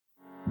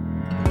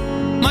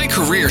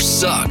career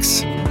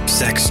sucks.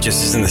 Sex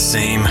just isn't the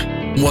same.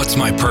 What's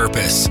my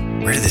purpose?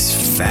 Where did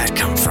this fat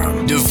come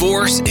from?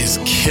 Divorce is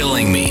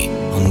killing me.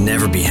 I'll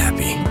never be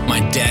happy. My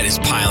debt is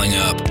piling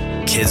up.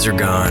 Kids are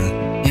gone.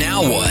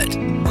 Now what?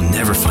 I'll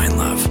never find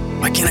love.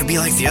 Why can't I be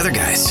like the other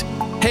guys?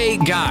 Hey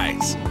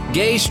guys,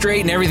 gay,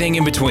 straight, and everything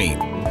in between.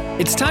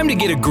 It's time to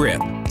get a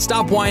grip.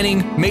 Stop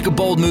whining, make a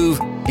bold move,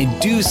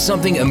 and do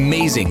something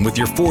amazing with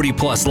your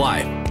 40-plus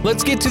life.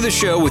 Let's get to the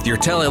show with your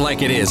Tell It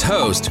Like It Is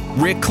host,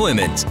 Rick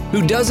Clemens,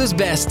 who does his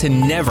best to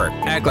never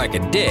act like a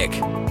dick,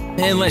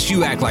 unless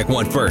you act like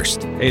one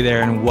first. Hey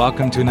there, and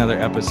welcome to another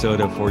episode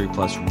of 40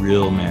 Plus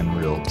Real Men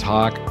Real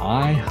Talk.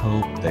 I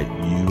hope that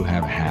you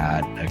have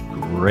had a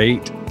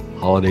great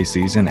holiday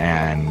season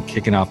and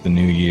kicking off the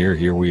new year.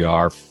 Here we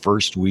are,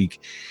 first week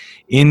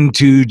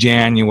into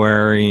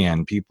January,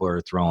 and people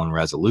are throwing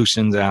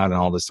resolutions out and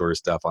all this sort of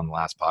stuff. On the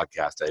last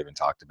podcast, I even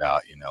talked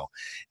about,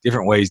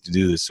 different ways to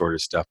do this sort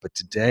of stuff. But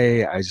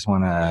today, I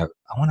want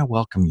to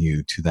welcome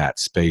you to that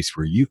space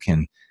where you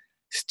can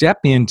step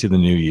into the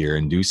new year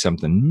and do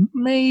something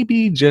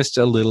maybe just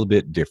a little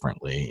bit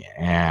differently.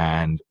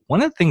 And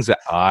one of the things that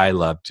I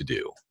love to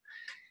do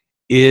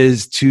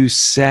is to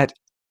set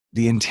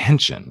the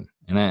intention.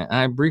 And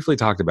I briefly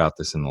talked about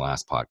this in the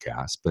last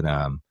podcast, but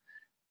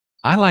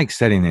I like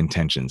setting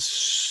intentions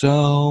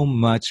so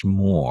much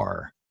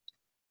more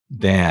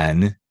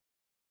than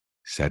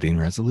setting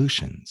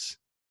resolutions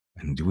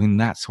and doing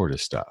that sort of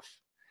stuff.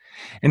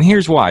 And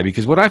here's why.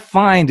 Because what I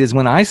find is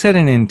when I set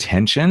an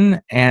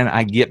intention and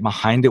I get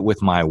behind it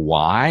with my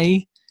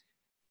why,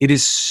 it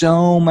is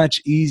so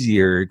much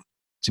easier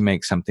to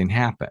make something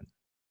happen.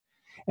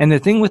 And the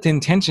thing with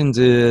intentions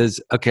is,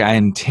 okay, I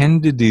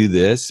intend to do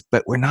this,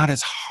 but we're not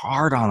as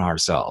hard on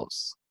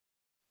ourselves.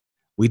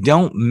 We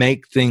don't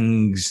make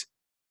things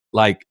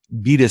like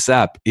beat us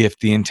up if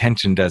the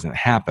intention doesn't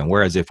happen.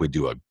 Whereas if we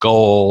do a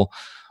goal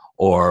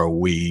or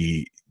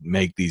we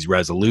make these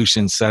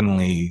resolutions,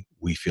 suddenly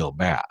we feel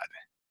bad.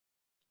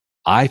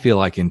 I feel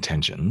like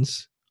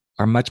intentions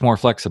are much more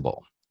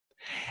flexible.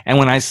 And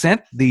when I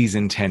set these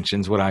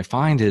intentions, what I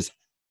find is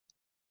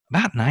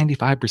about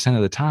 95%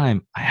 of the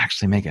time, I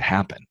actually make it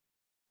happen.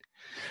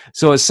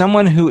 So as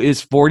someone who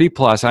is 40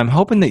 plus, I'm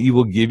hoping that you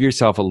will give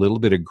yourself a little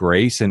bit of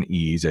grace and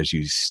ease as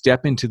you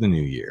step into the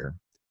new year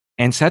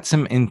and set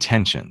some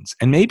intentions,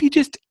 and maybe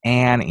just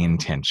an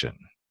intention.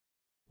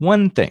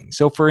 One thing.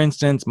 So for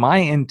instance, my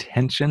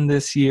intention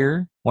this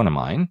year, one of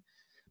mine,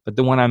 but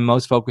the one I'm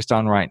most focused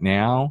on right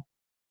now,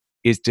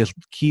 is to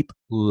keep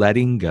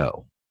letting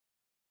go.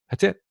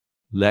 That's it.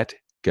 Let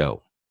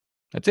go.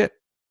 That's it.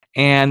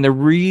 And the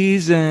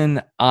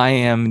reason I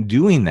am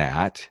doing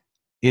that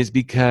is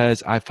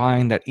because I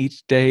find that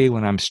each day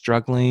when I'm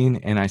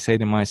struggling and I say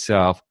to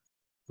myself,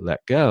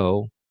 let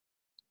go,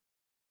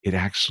 it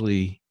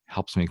actually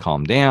helps me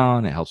calm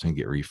down. It helps me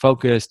get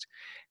refocused.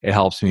 It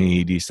helps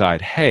me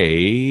decide,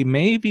 hey,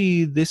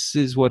 maybe this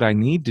is what I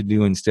need to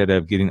do instead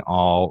of getting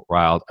all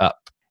riled up.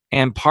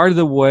 And part of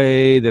the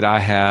way that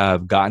I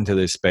have gotten to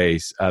this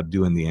space of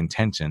doing the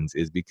intentions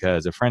is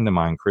because a friend of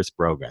mine, Chris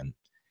Brogan,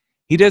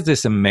 he does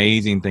this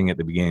amazing thing at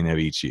the beginning of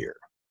each year.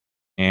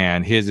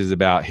 And his is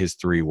about his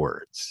 3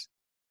 words.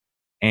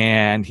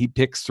 And he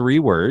picks 3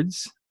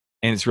 words,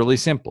 and it's really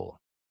simple.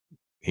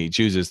 He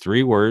chooses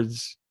 3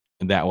 words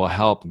that will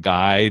help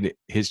guide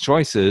his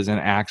choices and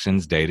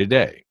actions day to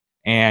day.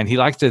 And he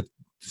likes to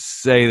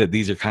say that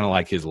these are kind of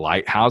like his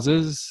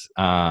lighthouses.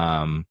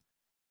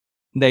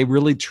 They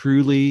really,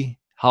 truly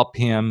help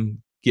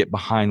him get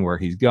behind where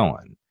he's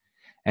going.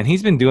 And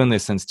he's been doing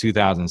this since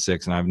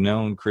 2006, and I've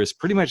known Chris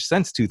pretty much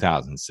since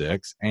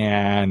 2006.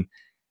 And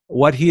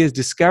what he has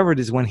discovered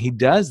is when he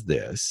does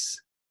this,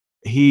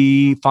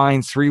 he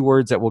finds 3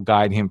 words that will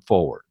guide him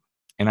forward.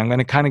 And I'm going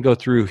to kind of go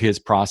through his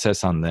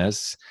process on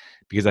this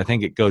because I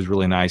think it goes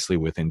really nicely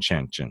with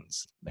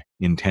intentions,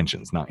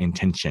 not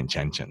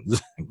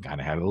intentions. I kind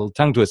of had a little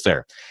tongue twist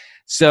there.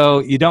 So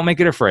you don't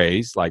make it a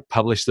phrase like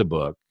publish the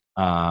book.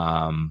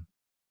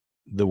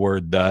 The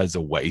word "the" is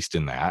a waste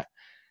in that.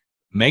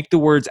 Make the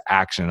words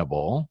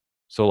actionable.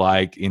 So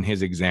like in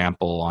his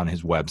example on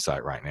his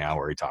website right now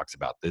where he talks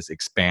about this,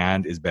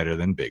 expand is better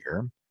than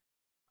bigger.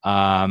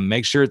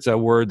 Make sure it's a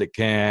word that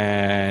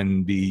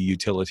can be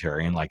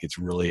utilitarian, like it's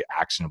really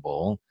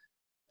actionable,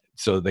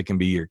 so they can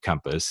be your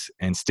compass,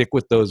 and stick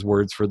with those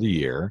words for the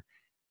year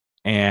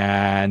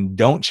and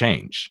don't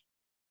change.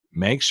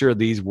 Make sure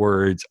these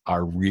words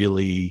are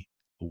really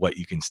what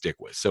you can stick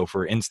with. So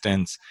for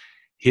instance,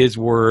 his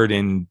word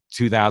in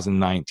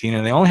 2019,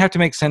 and they only have to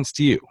make sense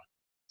to you.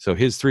 So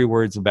his 3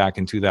 words back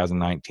in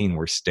 2019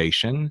 were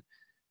station,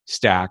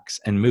 stacks,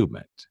 and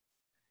movement.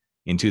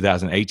 In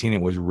 2018,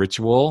 it was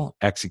ritual,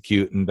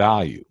 execute, and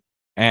value.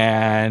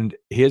 And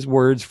his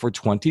words for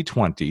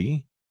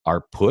 2020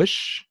 are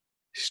push,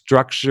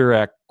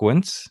 structure,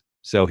 sequence.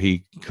 So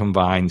he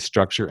combines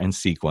structure and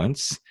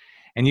sequence.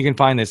 And you can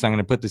find this. I'm going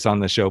to put this on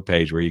the show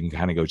page where you can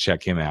kind of go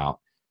check him out.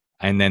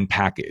 And then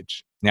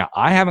package. Now,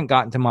 I haven't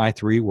gotten to my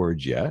 3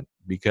 words yet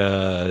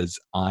because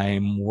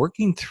I'm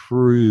working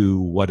through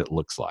what it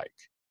looks like.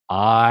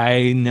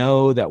 I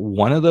know that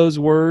one of those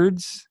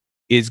words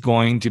is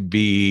going to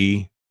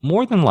be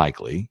more than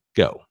likely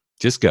go.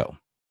 Just go.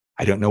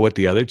 I don't know what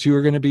the other two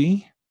are going to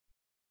be,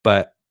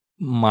 but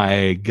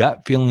my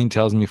gut feeling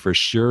tells me for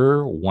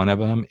sure one of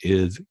them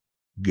is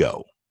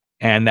go.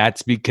 And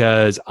that's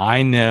because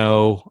I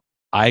know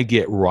I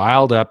get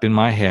riled up in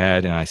my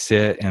head and I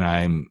sit and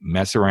I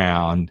mess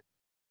around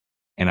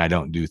and I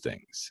don't do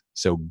things.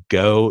 So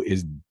go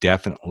is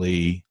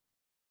definitely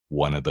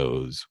one of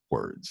those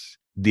words.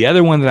 The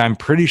other one that I'm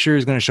pretty sure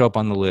is going to show up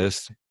on the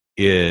list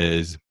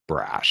is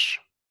brash.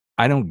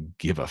 I don't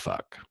give a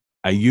fuck.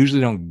 I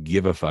usually don't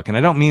give a fuck. And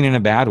I don't mean in a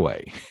bad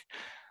way.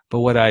 But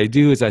what I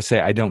do is I say,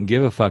 I don't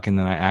give a fuck. And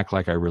then I act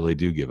like I really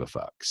do give a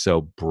fuck.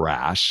 So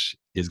brash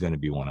is going to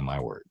be one of my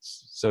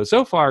words.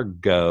 So far,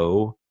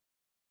 go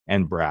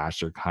and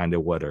brash are kind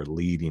of what are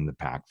leading the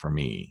pack for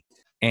me.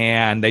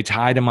 And they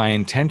tie to my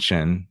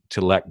intention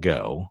to let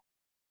go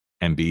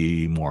and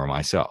be more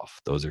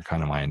myself. Those are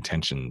kind of my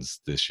intentions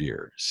this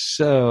year.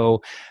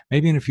 So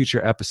maybe in a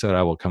future episode,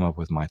 I will come up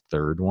with my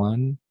third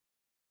one.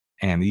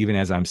 And even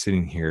as I'm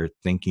sitting here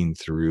thinking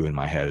through in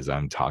my head as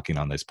I'm talking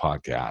on this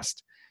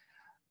podcast,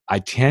 I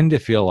tend to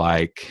feel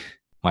like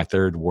my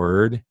third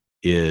word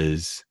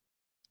is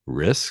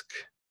risk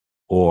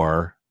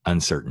or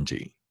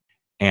uncertainty.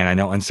 And I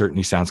know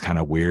uncertainty sounds kind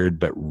of weird,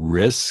 but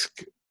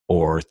risk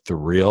or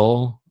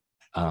thrill,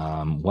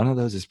 one of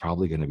those is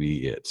probably going to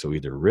be it. So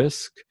either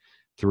risk,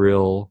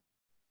 thrill,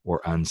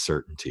 or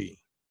uncertainty.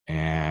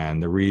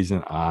 And the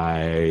reason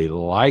I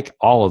like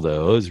all of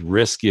those,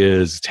 risk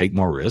is take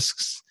more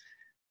risks.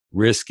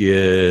 Risk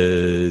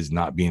is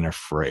not being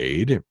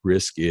afraid.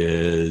 Risk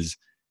is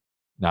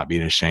not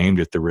being ashamed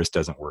if the risk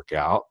doesn't work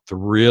out.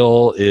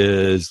 Thrill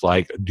is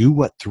like, do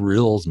what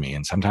thrills me.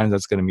 And sometimes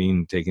that's going to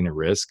mean taking a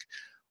risk.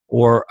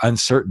 Or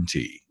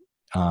uncertainty,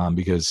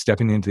 because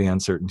stepping into the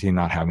uncertainty and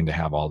not having to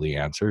have all the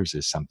answers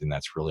is something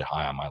that's really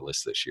high on my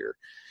list this year.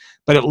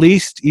 But at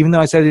least, even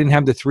though I said I didn't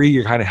have the three,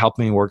 you're kind of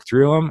helping me work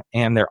through them,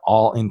 and they're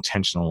all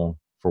intentional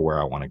for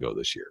where I want to go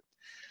this year.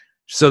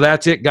 So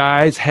that's it,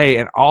 guys. Hey,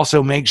 and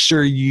also make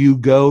sure you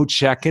go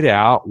check it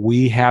out.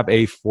 We have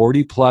a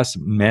 40-plus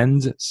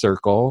men's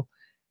circle,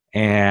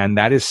 and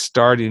that is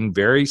starting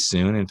very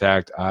soon. In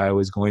fact, I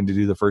was going to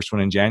do the first one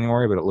in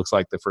January, but it looks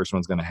like the first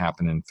one's going to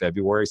happen in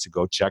February. So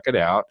go check it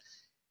out.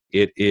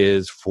 It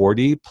is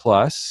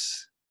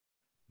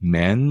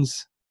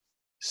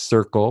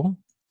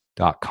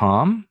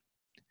 40plusmenscircle.com.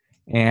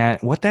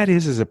 And what that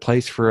is a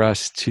place for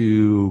us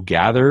to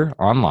gather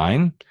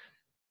online.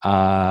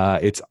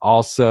 It's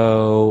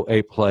also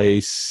a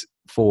place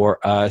for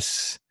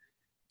us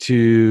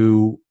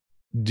to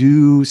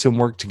do some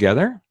work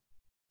together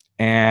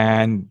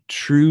and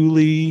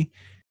truly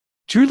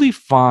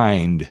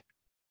find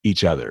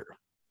each other.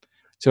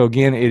 So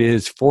again, it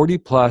is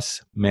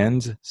 40-plus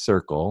men's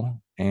circle,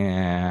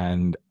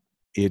 and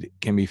it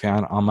can be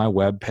found on my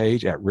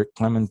webpage at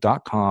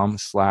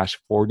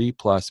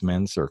rickclemens.com/40-plus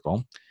men's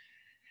circle.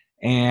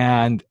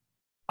 And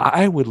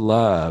I would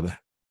love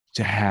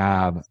to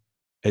have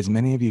as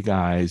many of you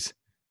guys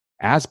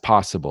as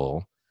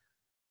possible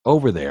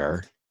over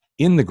there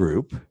in the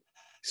group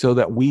so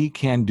that we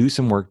can do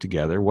some work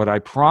together. What I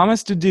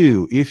promise to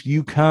do if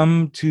you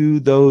come to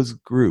those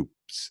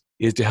groups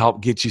is to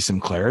help get you some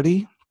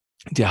clarity,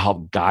 to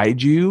help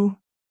guide you,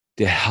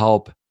 to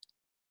help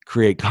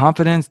create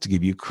confidence, to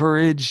give you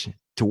courage,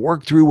 to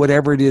work through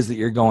whatever it is that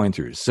you're going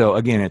through. So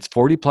again, it's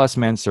 40-plus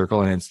men's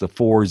circle, and it's the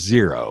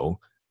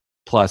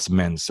 40-plus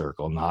men's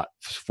circle, not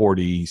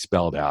 40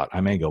 spelled out.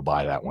 I may go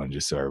buy that one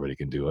just so everybody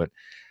can do it.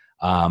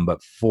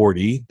 But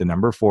 40, the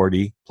number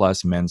 40,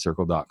 plus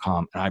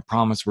menscircle.com. And I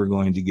promise we're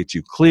going to get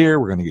you clear.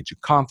 We're going to get you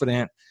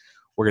confident.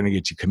 We're going to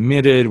get you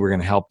committed. We're going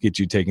to help get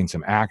you taking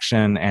some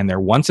action. And they're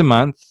once a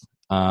month.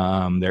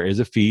 There is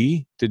a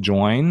fee to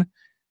join.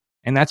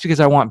 And that's because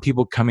I want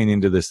people coming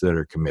into this that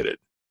are committed.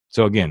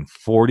 So again,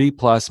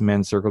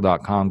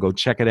 40plusmenscircle.com. Go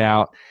check it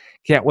out.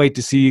 Can't wait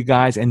to see you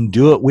guys, and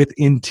do it with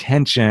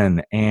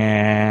intention.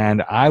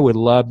 And I would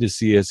love to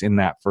see us in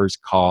that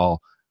first call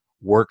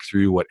work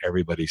through what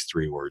everybody's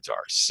three words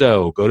are.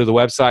 So go to the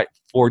website,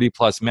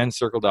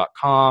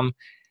 40plusmenscircle.com,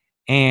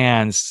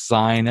 and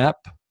sign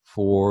up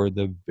for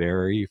the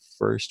very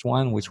first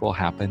one, which will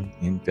happen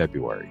in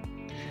February.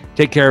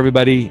 Take care,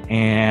 everybody,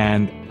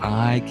 and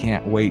I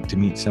can't wait to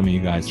meet some of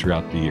you guys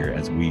throughout the year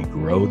as we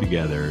grow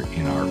together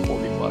in our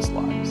 40-plus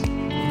lives.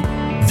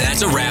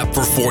 That's a wrap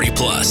for 40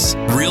 Plus.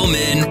 Real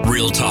men,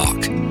 real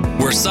talk.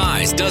 Where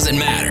size doesn't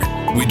matter.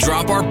 We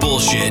drop our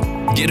bullshit,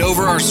 get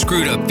over our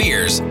screwed up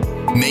fears,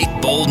 make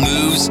bold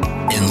moves,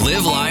 and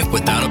live life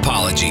without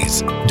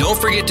apologies.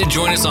 Don't forget to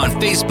join us on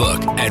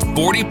Facebook at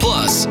 40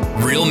 Plus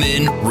Real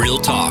Men, Real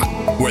Talk,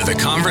 where the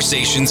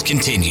conversations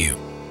continue.